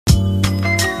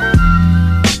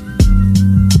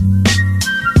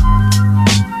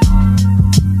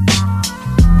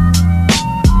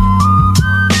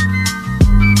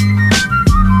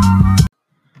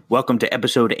welcome to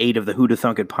episode 8 of the Who to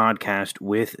Thunk It podcast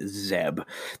with Zeb.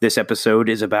 This episode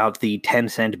is about the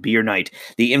 10-cent beer night,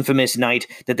 the infamous night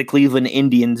that the Cleveland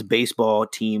Indians baseball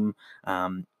team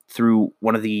threw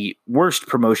one of the worst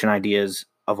promotion ideas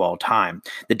of all time.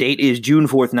 The date is June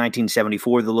 4th,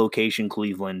 1974, the location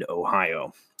Cleveland,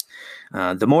 Ohio.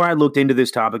 The more I looked into this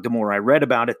topic, the more I read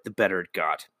about it, the better it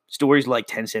got. Stories like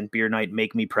 10-cent beer night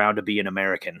make me proud to be an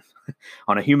American.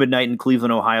 On a humid night in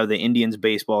Cleveland, Ohio, the Indians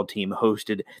baseball team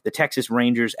hosted the Texas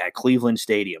Rangers at Cleveland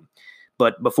Stadium.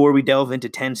 But before we delve into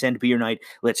 10-cent beer night,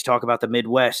 let's talk about the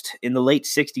Midwest. In the late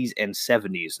 60s and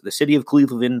 70s, the city of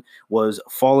Cleveland was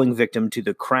falling victim to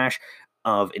the crash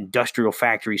of industrial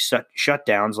factory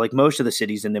shutdowns like most of the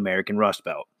cities in the American Rust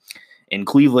Belt. In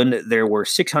Cleveland, there were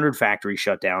 600 factories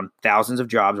shut down, thousands of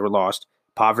jobs were lost,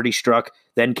 poverty struck,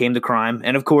 then came the crime,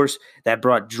 and of course, that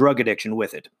brought drug addiction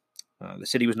with it. The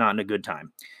city was not in a good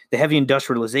time. The heavy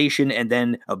industrialization and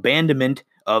then abandonment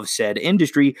of said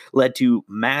industry led to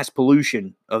mass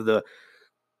pollution of the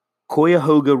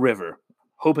Cuyahoga River,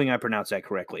 hoping I pronounced that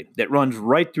correctly, that runs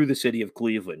right through the city of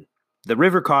Cleveland. The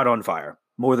river caught on fire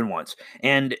more than once,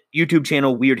 and YouTube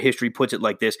channel Weird History puts it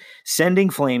like this: sending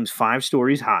flames 5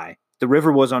 stories high, the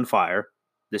river was on fire,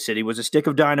 the city was a stick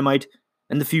of dynamite,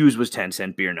 and the fuse was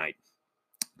 10-cent beer night.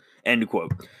 End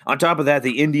quote. On top of that,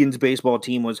 the Indians baseball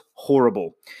team was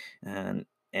horrible. And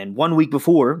 1 week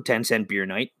before 10-cent beer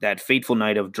night, that fateful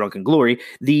night of drunken glory,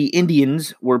 the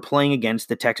Indians were playing against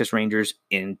the Texas Rangers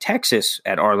in Texas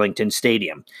at Arlington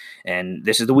Stadium. And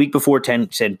this is the week before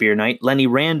 10-cent beer night. Lenny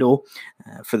Randle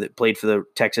played for the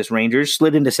Texas Rangers,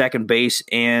 slid into second base,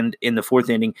 and in the 4th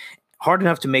inning, hard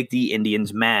enough to make the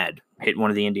Indians mad. Hit one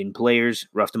of the Indian players,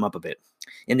 roughed him up a bit.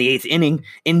 In the 8th inning,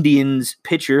 Indians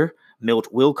pitcher Milt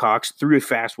Wilcox threw a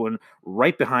fast one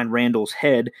right behind Randle's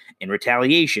head in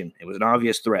retaliation. It was an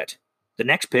obvious threat. The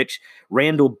next pitch,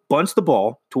 Randle bunts the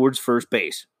ball towards first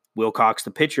base. Wilcox,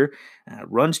 the pitcher,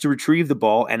 runs to retrieve the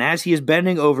ball, and as he is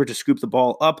bending over to scoop the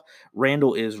ball up,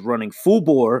 Randle is running full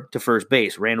bore to first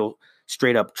base. Randle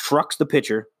straight up trucks the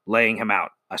pitcher, laying him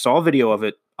out. I saw a video of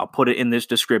it. I'll put it in this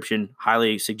description.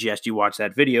 Highly suggest you watch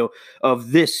that video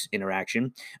of this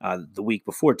interaction the week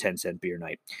before 10-cent beer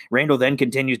night. Randle then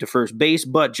continues to first base,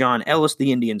 but John Ellis,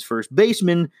 the Indians' first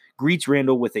baseman, greets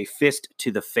Randle with a fist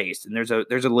to the face. And there's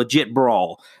a legit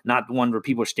brawl, not one where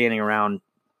people are standing around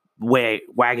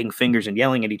wagging fingers and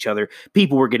yelling at each other.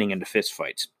 People were getting into fist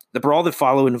fights. The brawl that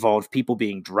followed involved people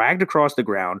being dragged across the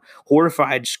ground,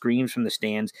 horrified screams from the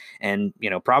stands, and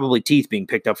probably teeth being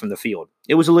picked up from the field.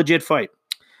 It was a legit fight.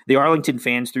 The Arlington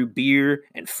fans threw beer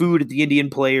and food at the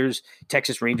Indian players.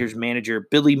 Texas Rangers manager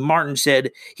Billy Martin said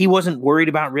he wasn't worried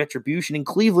about retribution in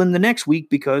Cleveland the next week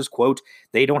because, quote,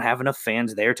 they don't have enough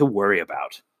fans there to worry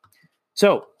about.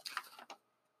 So,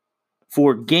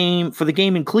 for the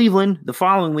game in Cleveland the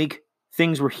following week,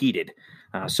 things were heated.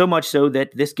 So much so that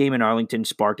this game in Arlington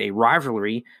sparked a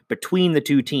rivalry between the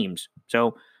two teams.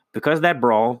 So, because of that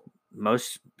brawl,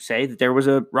 most say that there was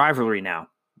a rivalry now.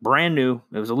 Brand new.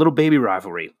 It was a little baby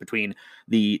rivalry between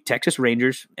the Texas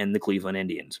Rangers and the Cleveland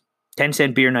Indians.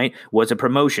 10-cent beer night was a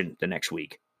promotion the next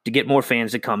week to get more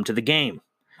fans to come to the game.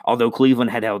 Although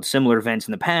Cleveland had held similar events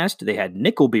in the past, they had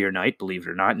Nickel Beer Night, believe it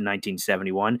or not, in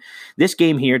 1971. This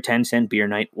game here, 10-cent beer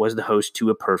night, was the host to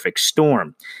a perfect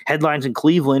storm. Headlines in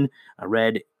Cleveland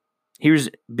read, "Here's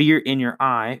beer in your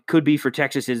eye," could be for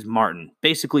Texas's Martin.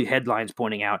 Basically, headlines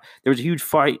pointing out there was a huge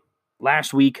fight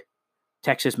last week.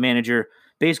 Texas manager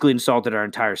basically insulted our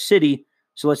entire city,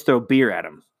 so let's throw beer at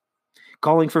him.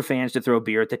 Calling for fans to throw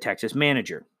beer at the Texas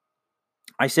manager.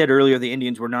 I said earlier the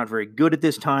Indians were not very good at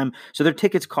this time, so their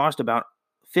tickets cost about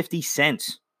 50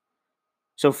 cents.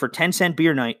 So for 10-cent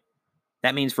beer night,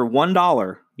 that means for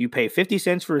 $1, you pay 50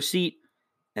 cents for a seat,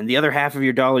 and the other half of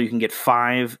your dollar you can get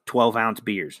 5 12-ounce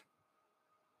beers.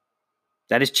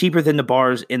 That is cheaper than the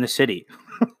bars in the city.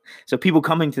 So people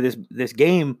coming to this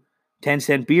game,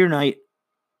 10-cent beer night,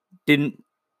 didn't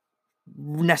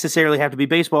necessarily have to be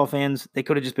baseball fans. They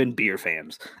could have just been beer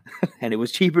fans. And it was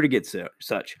cheaper to get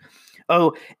such.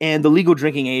 Oh, and the legal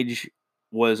drinking age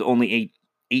was only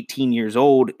 18 years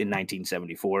old in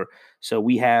 1974. So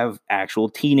we have actual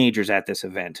teenagers at this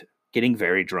event getting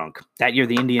very drunk. That year,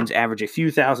 the Indians averaged a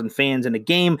few thousand fans in a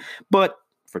game, but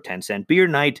for 10-cent beer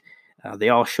night, they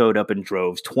all showed up in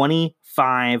droves.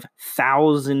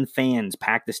 25,000 fans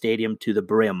packed the stadium to the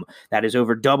brim. That is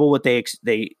over double what they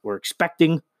were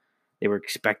expecting. They were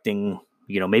expecting,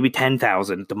 maybe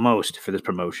 10,000 at the most for this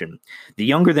promotion. The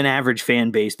younger than average fan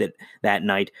base that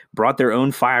night brought their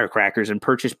own firecrackers and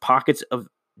purchased pockets of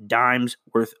dimes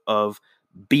worth of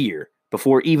beer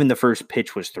before even the first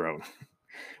pitch was thrown.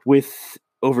 With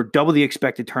over double the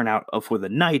expected turnout for the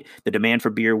night, the demand for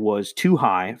beer was too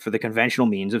high for the conventional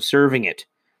means of serving it.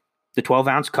 The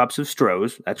 12-ounce cups of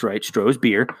Stroh's, that's right, Stroh's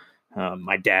beer.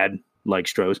 My dad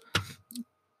likes Stroh's.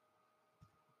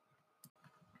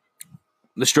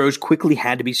 The Stroh's quickly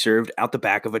had to be served out the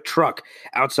back of a truck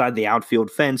outside the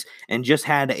outfield fence and just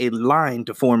had a line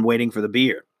to form waiting for the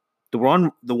beer. The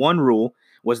one rule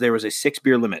was there was a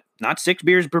 6-beer limit. Not 6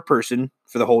 beers per person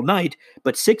for the whole night,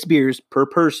 but 6 beers per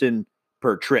person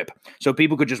per trip. So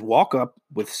people could just walk up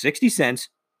with 60 cents,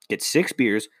 get 6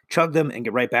 beers, chug them, and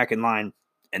get right back in line.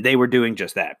 And they were doing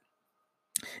just that.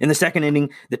 In the second inning,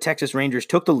 the Texas Rangers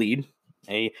took the lead,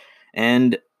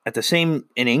 and at the same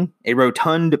inning, a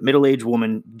rotund middle-aged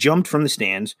woman jumped from the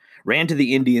stands, ran to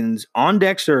the Indians'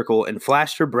 on-deck circle, and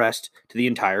flashed her breast to the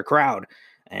entire crowd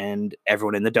and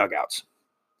everyone in the dugouts.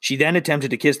 She then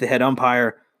attempted to kiss the head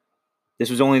umpire. This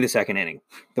was only the second inning.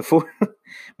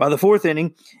 By the fourth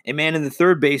inning, a man in the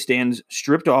third base stands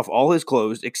stripped off all his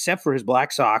clothes except for his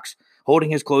black socks.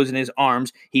 Holding his clothes in his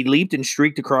arms, he leaped and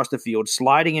streaked across the field,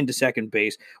 sliding into second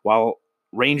base, while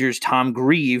Rangers' Tom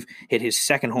Grieve hit his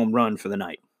second home run for the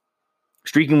night.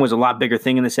 Streaking was a lot bigger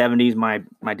thing in the 70s,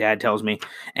 my dad tells me.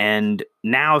 And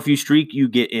now if you streak, you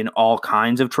get in all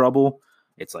kinds of trouble.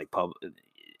 It's like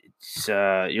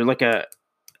you're like a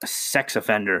sex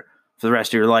offender for the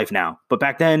rest of your life now. But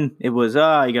back then, it was, you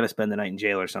got to spend the night in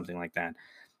jail or something like that.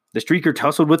 The streaker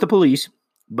tussled with the police,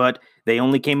 but they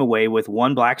only came away with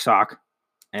one black sock,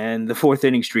 and the fourth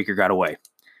inning streaker got away.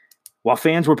 While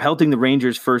fans were pelting the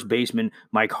Rangers' first baseman,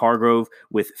 Mike Hargrove,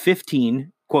 with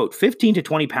 15 to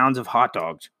 20 pounds of hot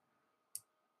dogs.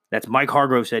 That's Mike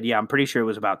Hargrove said, yeah, I'm pretty sure it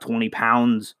was about 20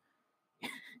 pounds,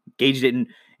 gauged it in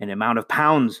an amount of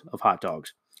pounds of hot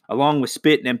dogs, along with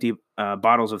spit and empty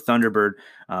bottles of Thunderbird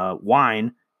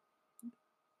wine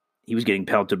he was getting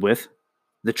pelted with.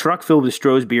 The truck filled with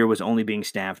Stroh's beer was only being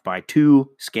staffed by 2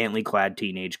 scantily clad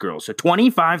teenage girls. So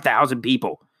 25,000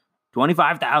 people,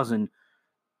 25,000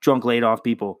 drunk, laid-off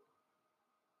people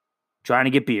trying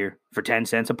to get beer for 10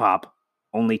 cents a pop.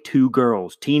 Only 2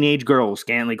 girls, teenage girls,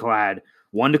 scantily clad,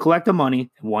 one to collect the money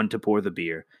and one to pour the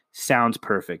beer. Sounds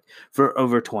perfect for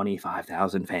over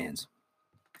 25,000 fans.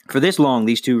 For this long,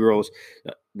 these 2 girls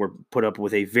were put up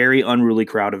with a very unruly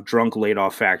crowd of drunk,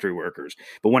 laid-off factory workers.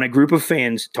 But when a group of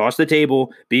fans tossed the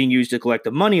table being used to collect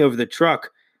the money over the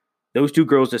truck, those 2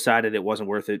 girls decided it wasn't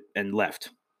worth it and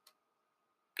left.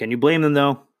 Can you blame them,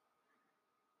 though?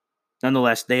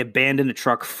 Nonetheless, they abandoned a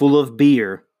truck full of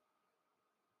beer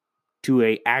to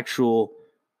an actual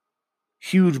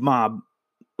huge mob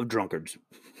of drunkards.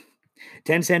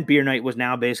 10-cent beer night was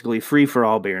now basically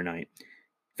free-for-all beer night.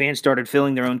 Fans started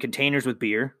filling their own containers with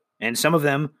beer, and some of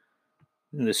them,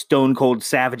 the stone-cold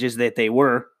savages that they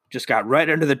were, just got right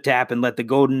under the tap and let the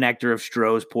golden nectar of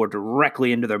Stroh's pour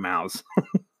directly into their mouths.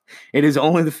 It is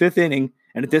only the 5th inning,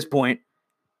 and at this point,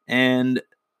 and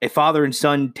a father and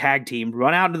son tag team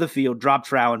run out into the field, drop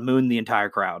trowel, and moon the entire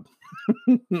crowd.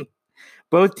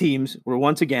 Both teams were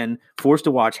once again forced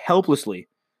to watch helplessly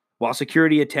while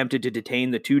security attempted to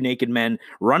detain the 2 naked men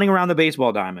running around the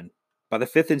baseball diamond. By the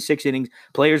 5th and 6th innings,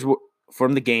 players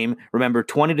from the game remember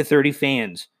 20 to 30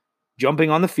 fans jumping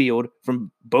on the field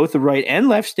from both the right and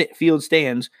left field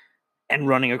stands and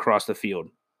running across the field.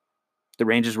 The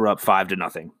Rangers were up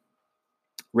 5-0.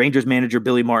 Rangers manager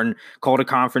Billy Martin called a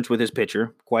conference with his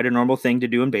pitcher, quite a normal thing to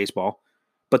do in baseball,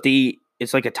 but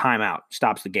it's like a timeout,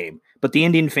 stops the game. But the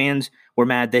Indian fans were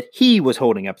mad that he was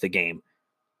holding up the game.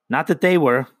 Not that they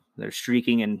were. They're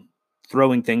streaking and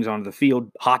throwing things onto the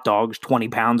field, hot dogs, 20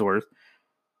 pounds worth.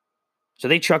 So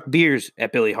they chucked beers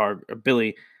at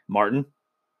Billy Martin,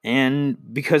 and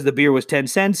because the beer was 10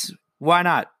 cents, why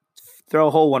not throw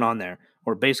a whole one on there?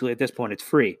 Or basically at this point, it's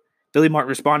free. Billy Martin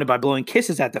responded by blowing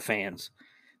kisses at the fans,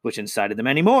 which incited them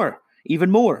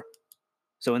even more.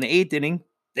 So in the 8th inning,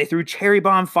 they threw cherry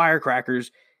bomb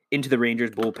firecrackers into the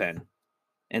Rangers' bullpen,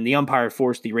 and the umpire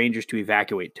forced the Rangers to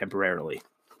evacuate temporarily.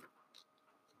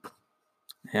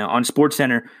 Now, on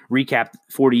SportsCenter, recap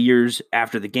 40 years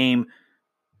after the game,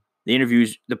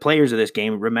 the players of this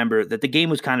game remember that the game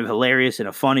was kind of hilarious and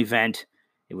a fun event.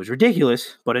 It was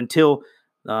ridiculous, but until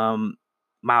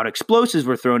mild explosives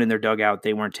were thrown in their dugout,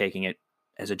 they weren't taking it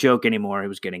as a joke anymore. It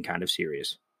was getting kind of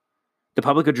serious. The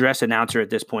public address announcer at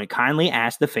this point kindly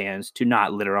asked the fans to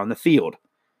not litter on the field.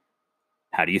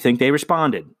 How do you think they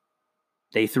responded?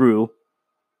 They threw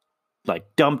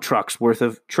dump trucks worth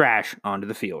of trash onto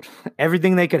the field.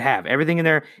 Everything they could have, everything in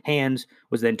their hands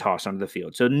was then tossed onto the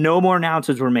field. So no more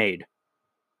announcements were made.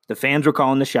 The fans were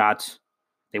calling the shots.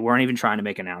 They weren't even trying to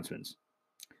make announcements.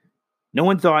 No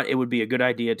one thought it would be a good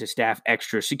idea to staff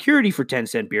extra security for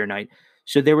 10-cent beer night,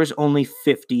 So there was only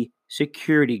 50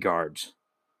 security guards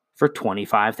for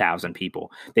 25,000 people.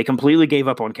 They completely gave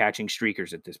up on catching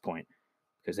streakers at this point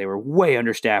because they were way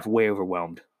understaffed, way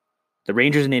overwhelmed. The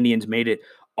Rangers and Indians made it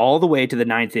all the way to the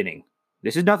 9th inning.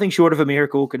 This is nothing short of a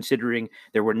miracle, considering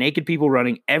there were naked people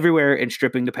running everywhere and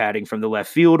stripping the padding from the left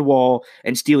field wall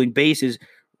and stealing bases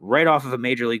right off of a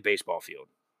Major League Baseball field.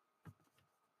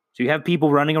 So you have people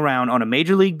running around on a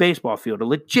Major League Baseball field, a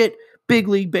legit big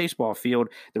league baseball field.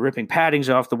 They're ripping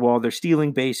paddings off the wall. They're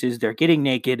stealing bases. They're getting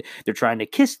naked. They're trying to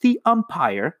kiss the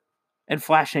umpire and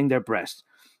flashing their breasts.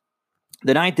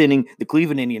 The 9th inning, the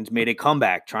Cleveland Indians made a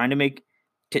comeback, tying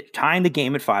the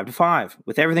game at 5-5.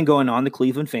 With everything going on, the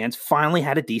Cleveland fans finally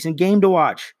had a decent game to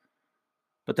watch.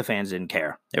 But the fans didn't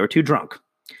care. They were too drunk.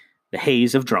 The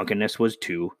haze of drunkenness was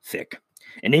too thick.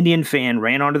 An Indian fan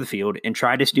ran onto the field and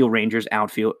tried to steal Ranger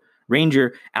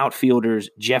outfielder's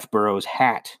Jeff Burroughs'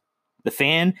 hat. The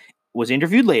fan was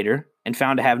interviewed later and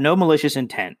found to have no malicious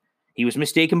intent. He was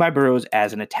mistaken by Burroughs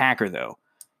as an attacker, though.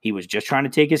 He was just trying to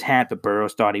take his hat, but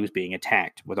Burroughs thought he was being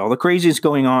attacked. With all the craziness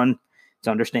going on, it's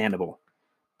understandable.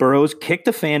 Burroughs kicked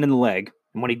the fan in the leg,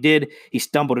 and when he did, he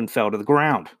stumbled and fell to the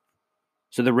ground.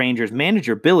 So the Rangers'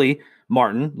 manager, Billy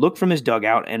Martin, looked from his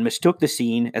dugout and mistook the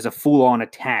scene as a full-on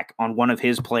attack on one of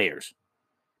his players.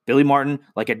 Billy Martin,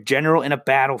 like a general in a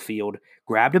battlefield,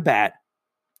 grabbed a bat,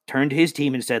 turned to his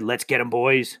team and said, "Let's get him,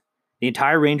 boys." The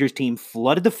entire Rangers team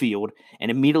flooded the field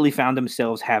and immediately found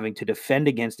themselves having to defend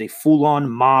against a full-on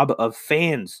mob of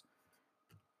fans.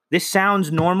 This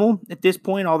sounds normal at this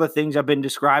point, all the things I've been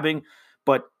describing,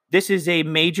 but this is a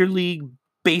Major League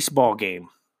Baseball game,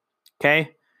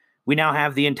 okay? We now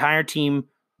have the entire team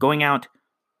going out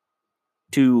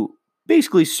to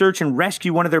basically search and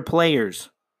rescue one of their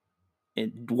players.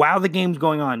 And while the game's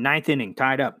going on, 9th inning,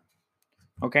 tied up,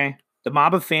 okay? The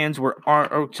mob of fans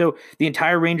so the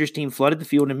entire Rangers team flooded the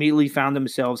field and immediately found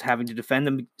themselves having to defend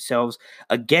themselves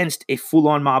against a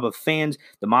full-on mob of fans.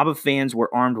 The mob of fans were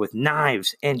armed with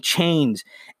knives and chains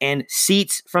and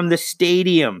seats from the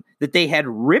stadium that they had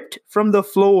ripped from the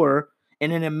floor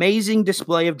in an amazing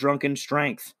display of drunken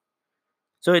strength.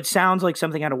 So it sounds like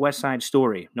something out of West Side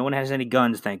Story. No one has any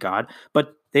guns, thank God,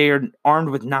 but they are armed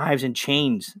with knives and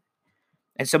chains.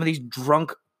 And some of these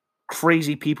drunk,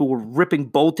 crazy people were ripping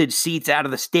bolted seats out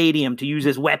of the stadium to use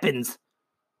as weapons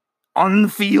on the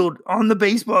field, on the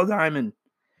baseball diamond.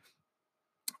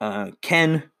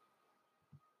 Ken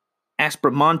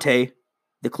Aspromonte,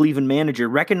 the Cleveland manager,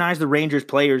 recognized the Rangers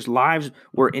players' lives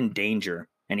were in danger,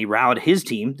 and he rallied his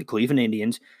team, the Cleveland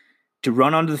Indians, to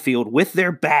run onto the field with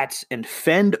their bats and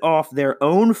fend off their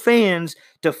own fans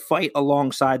to fight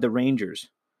alongside the Rangers.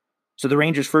 So the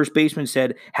Rangers' first baseman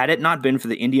said, "Had it not been for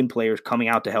the Indian players coming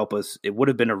out to help us, it would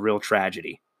have been a real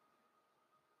tragedy."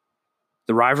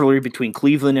 The rivalry between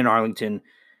Cleveland and Arlington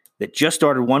that just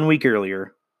started 1 week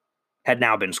earlier had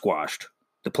now been squashed.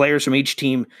 The players from each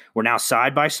team were now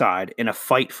side by side in a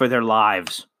fight for their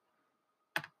lives.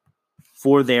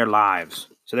 For their lives.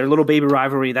 So their little baby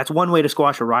rivalry, that's one way to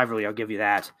squash a rivalry, I'll give you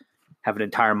that. Have an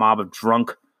entire mob of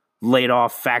drunk,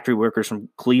 laid-off factory workers from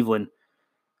Cleveland,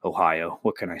 Ohio.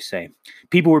 What can I say?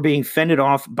 People were being fended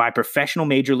off by professional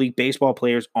Major League Baseball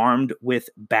players armed with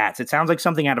bats. It sounds like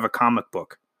something out of a comic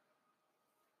book.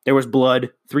 There was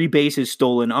blood, 3 bases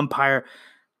stolen. Umpire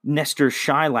Nestor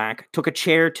Shylock took a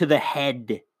chair to the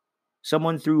head.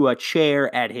 Someone threw a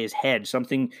chair at his head,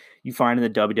 something you find in the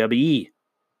WWE.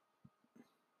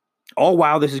 All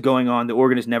while this is going on, the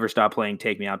organist never stopped playing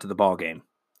Take Me Out to the Ball Game.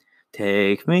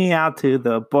 Take me out to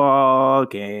the ball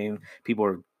game. People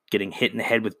are getting hit in the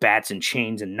head with bats and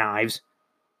chains and knives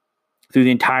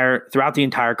throughout the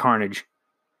entire carnage.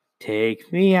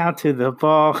 Take me out to the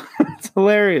ball. It's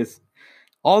hilarious.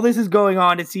 All this is going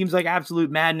on. It seems like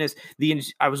absolute madness.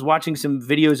 I was watching some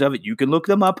videos of it. You can look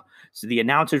them up. So the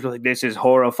announcers were like, "This is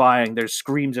horrifying." There's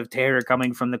screams of terror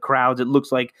coming from the crowds. It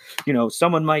looks like,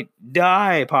 someone might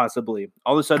die, possibly.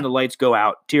 All of a sudden, the lights go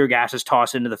out. Tear gas is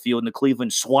tossed into the field, and the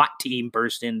Cleveland SWAT team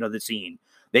bursts into the scene.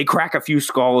 They crack a few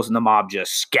skulls, and the mob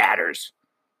just scatters.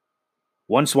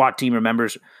 One SWAT team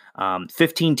remembers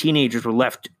 15 teenagers were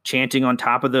left chanting on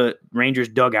top of the Rangers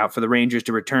dugout for the Rangers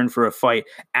to return for a fight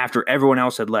after everyone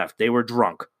else had left. They were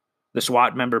drunk. The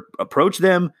SWAT member approached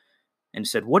them and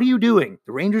said, "What are you doing?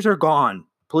 The Rangers are gone.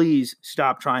 Please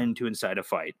stop trying to incite a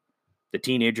fight." The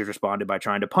teenagers responded by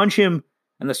trying to punch him,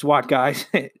 and the SWAT guy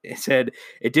said,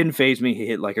 "It didn't faze me. He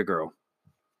hit like a girl."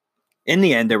 In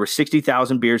the end, there were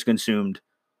 60,000 beers consumed,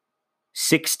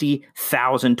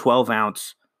 60,000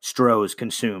 12-ounce Strohs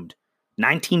consumed,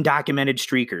 19 documented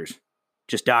streakers,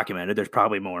 just documented, there's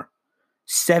probably more,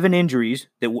 7 injuries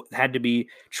that had to be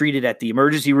treated at the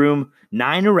emergency room,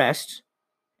 9 arrests,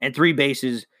 and 3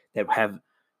 bases that have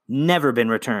never been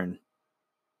returned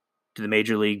to the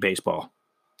Major League Baseball.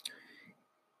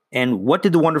 And what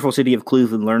did the wonderful city of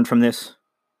Cleveland learn from this?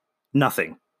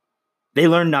 Nothing. They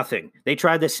learned nothing. They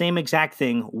tried the same exact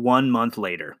thing 1 month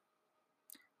later.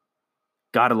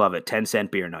 Gotta love it. 10-cent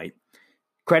beer night.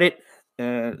 Credit,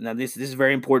 now this is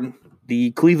very important.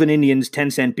 The Cleveland Indians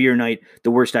 10-cent beer night,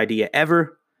 the worst idea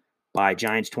ever, by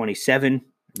Giants27,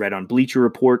 read on Bleacher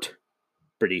Report.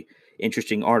 Pretty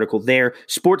interesting article there.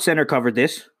 SportsCenter covered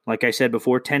this. Like I said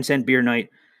before, 10-cent beer night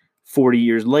 40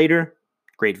 years later.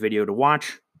 Great video to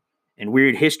watch. And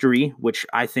Weird History, which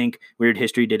I think Weird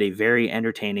History did a very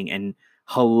entertaining and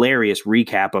hilarious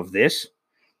recap of this.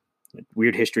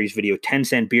 Weird History's video,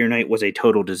 10-cent beer night, was a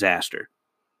total disaster.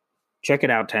 Check it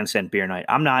out, 10-cent beer night.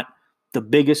 I'm not the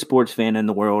biggest sports fan in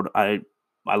the world. I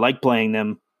like playing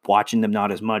them, watching them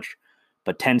not as much.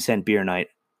 But 10-cent beer night,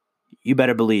 you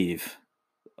better believe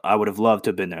I would have loved to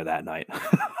have been there that night.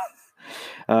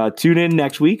 Tune in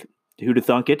next week to Who to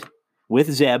Thunk It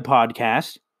with Zeb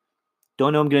podcast.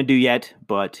 Don't know what I'm going to do yet,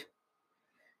 but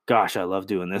gosh, I love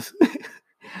doing this.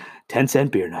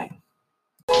 10-cent beer night.